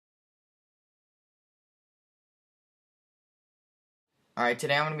Alright,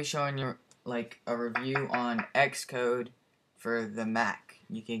 today I'm going to be showing you a review on Xcode for the Mac.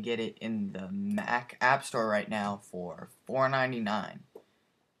 You can get it in the Mac App Store right now for $4.99.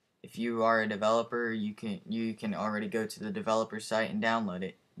 If you are a developer, you can already go to the developer site and download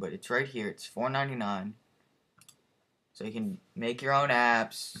it, but it's right here. It's $4.99. So you can make your own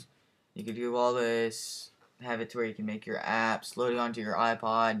apps. You can do all this, have it to where you can make your apps, load it onto your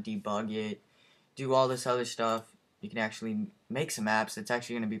iPod, debug it, do all this other stuff. You can actually make some apps. It's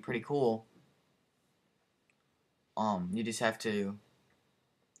actually going to be pretty cool. You just have to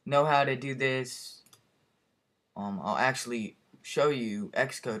know how to do this. I'll actually show you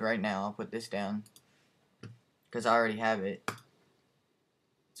Xcode right now. I'll put this down because I already have it.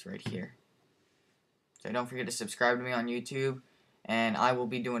 It's right here. So don't forget to subscribe to me on YouTube, and I will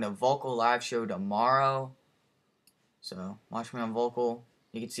be doing a Vocal live show tomorrow. So watch me on Vocal.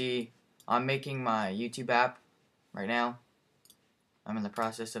 You can see I'm making my YouTube app right now. I'm in the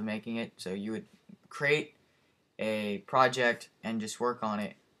process of making it. So you would create a project and just work on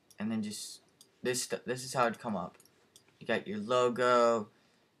it, and then just this is how it'd come up. You got your logo,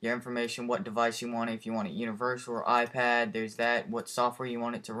 your information, what device you want it, if you want it universal or iPad, there's that, what software you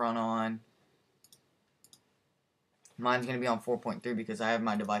want it to run on. Mine's going to be on 4.3 because I have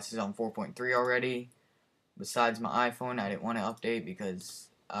my devices on 4.3 already. Besides my iPhone, I didn't want to update because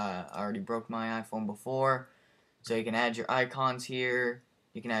I already broke my iPhone before. So you can add your icons here.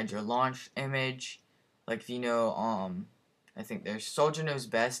 You can add your launch image. Like if you know, I think there's Soldier Knows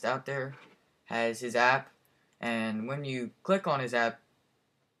Best out there has his app, and when you click on his app,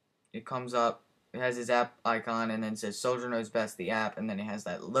 it comes up. It has his app icon, and then it says Soldier Knows Best the app, and then it has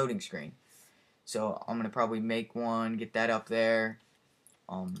that loading screen. So I'm gonna probably make one, get that up there.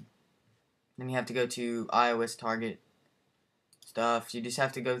 Then you have to go to iOS target stuff. You just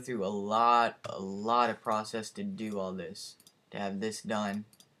have to go through a lot of process to do all this, to have this done.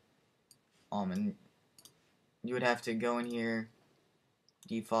 And you would have to go in here,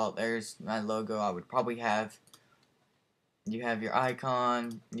 default, there's my logo. I would probably have, you have your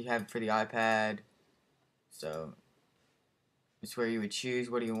icon, you have it for the iPad, so it's where you would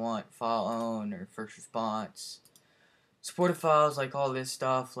choose what do you want, file own or first response. Supported files, like all this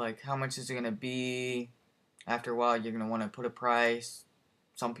stuff, like how much is it going to be. After a while, you're going to want to put a price.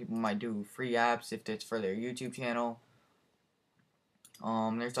 Some people might do free apps if it's for their YouTube channel.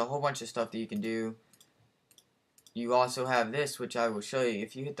 There's a whole bunch of stuff that you can do. You also have this, which I will show you.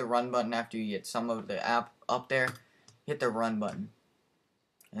 If you hit the run button after you get some of the app up there, hit the run button.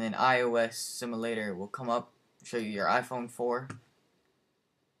 And then iOS Simulator will come up, show you your iPhone 4.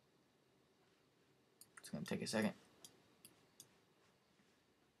 It's going to take a second.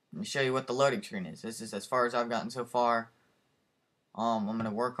 Let me show you what the loading screen is. This is as far as I've gotten so far. I'm going to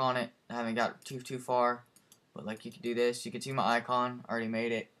work on it. I haven't got too far. But like you can do this. You can see my icon. I already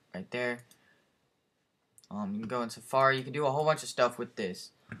made it right there. You can go in Safari. You can do a whole bunch of stuff with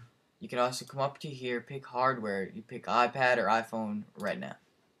this. You can also come up to here, pick hardware. You pick iPad or iPhone Retina.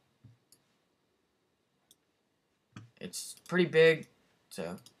 It's pretty big,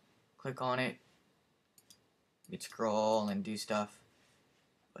 so click on it. You can scroll and do stuff.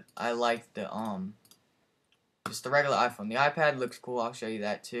 But I like the just the regular iPhone. The iPad looks cool. I'll show you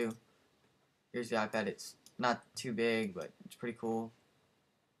that too. Here's the iPad. It's not too big, but it's pretty cool.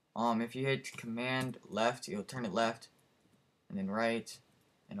 If you hit Command left, you'll turn it left, and then right,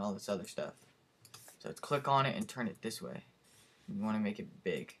 and all this other stuff. So let's click on it and turn it this way. You want to make it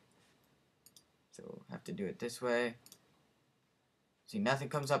big. So have to do it this way. See, nothing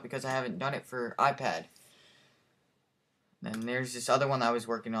comes up because I haven't done it for iPad. Then there's this other one I was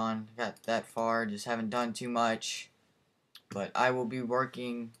working on. Got that far, just haven't done too much. But I will be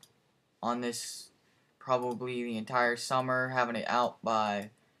working on this probably the entire summer, having it out by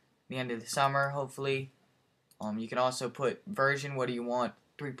the end of the summer, hopefully. You can also put version, what do you want,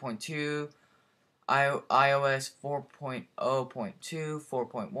 3.2, iOS 4.0.2,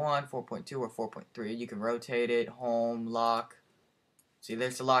 4.1, 4.2, or 4.3. You can rotate it, home, lock. See,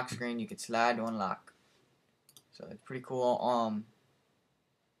 there's the lock screen. You can slide to unlock. So it's pretty cool.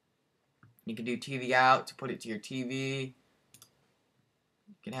 You can do TV out to put it to your TV.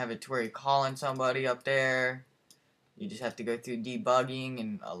 You can have it to where you're calling somebody up there. You just have to go through debugging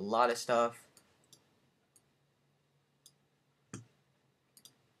and a lot of stuff.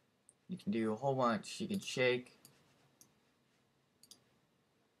 You can do a whole bunch. You can shake.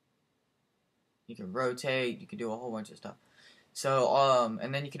 You can rotate. You can do a whole bunch of stuff. So,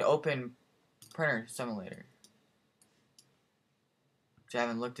 and then you can open Printer Simulator. I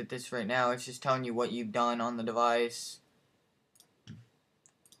haven't looked at this right now. It's just telling you what you've done on the device.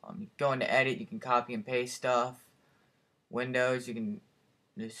 You go into edit, you can copy and paste stuff. Windows, you can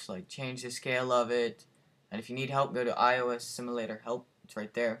just like change the scale of it. And if you need help, go to iOS Simulator Help. It's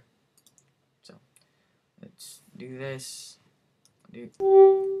right there. So let's do this.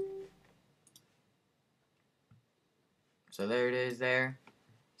 So there it is there.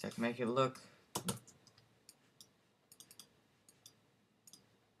 So I can make it look.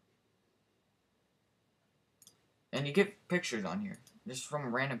 And you get pictures on here. Just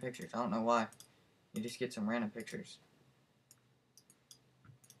from random pictures. I don't know why. You just get some random pictures.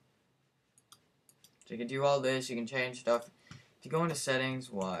 So you can do all this. You can change stuff. If you go into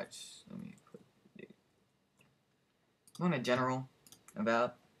settings, watch. Let me go into general.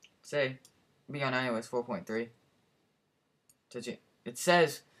 About. Say. Be on iOS 4.3. It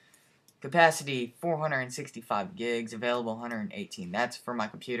says capacity 465 gigs. Available 118. That's for my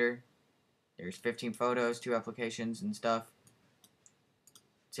computer. There's 15 photos, 2 applications and stuff.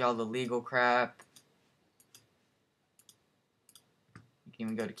 See all the legal crap. You can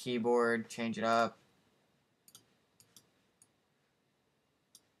even go to keyboard, change it up.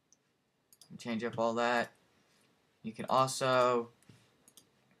 Change up all that. You can also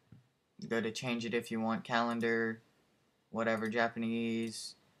go to change it if you want, calendar, whatever,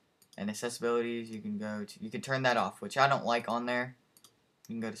 Japanese, and accessibilities. You can go to, you can turn that off, which I don't like on there.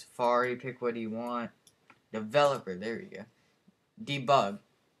 You can go to Safari, pick what you want. Developer, there you go. Debug.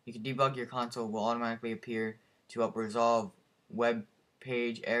 You can debug your console, will automatically appear to help resolve web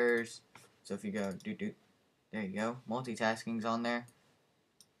page errors. So if you go there you go. Multitasking's on there.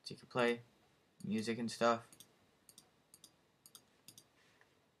 So you can play music and stuff.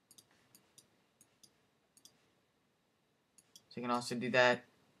 So you can also do that.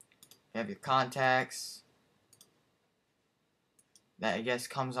 You have your contacts. That I guess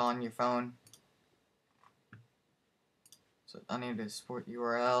comes on your phone. So I need to support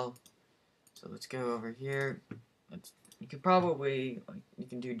URL. So let's go over here. You could probably, you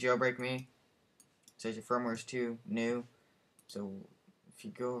can do jailbreak me. It says your firmware is too new. So if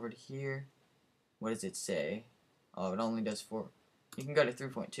you go over to here, what does it say? Oh, it only does 4. You can go to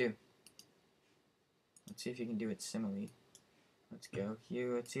 3.2. Let's see if you can do it similarly. Let's go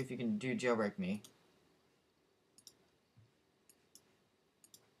here. Let's see if you can do jailbreak me.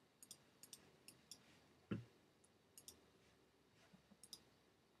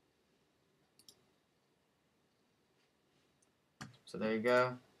 So there you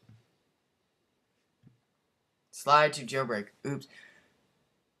go. Slide to jailbreak. Oops.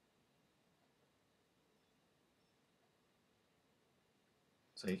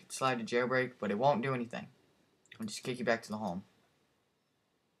 So you can slide to jailbreak, but it won't do anything. It'll just kick you back to the home.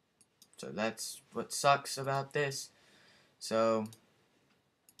 So that's what sucks about this. So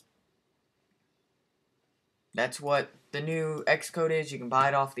that's what the new Xcode is. You can buy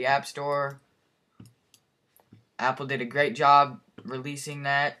it off the App Store. Apple did a great job releasing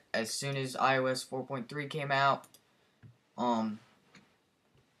that as soon as iOS 4.3 came out.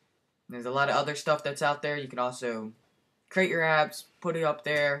 There's a lot of other stuff that's out there. You can also create your apps, put it up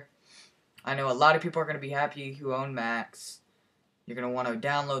there. I know a lot of people are going to be happy who own Macs. You're going to want to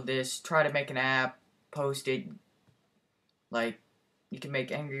download this, try to make an app, post it. Like, you can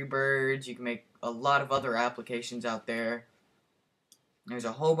make Angry Birds, you can make a lot of other applications out there. There's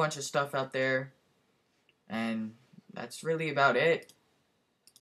a whole bunch of stuff out there. And that's really about it.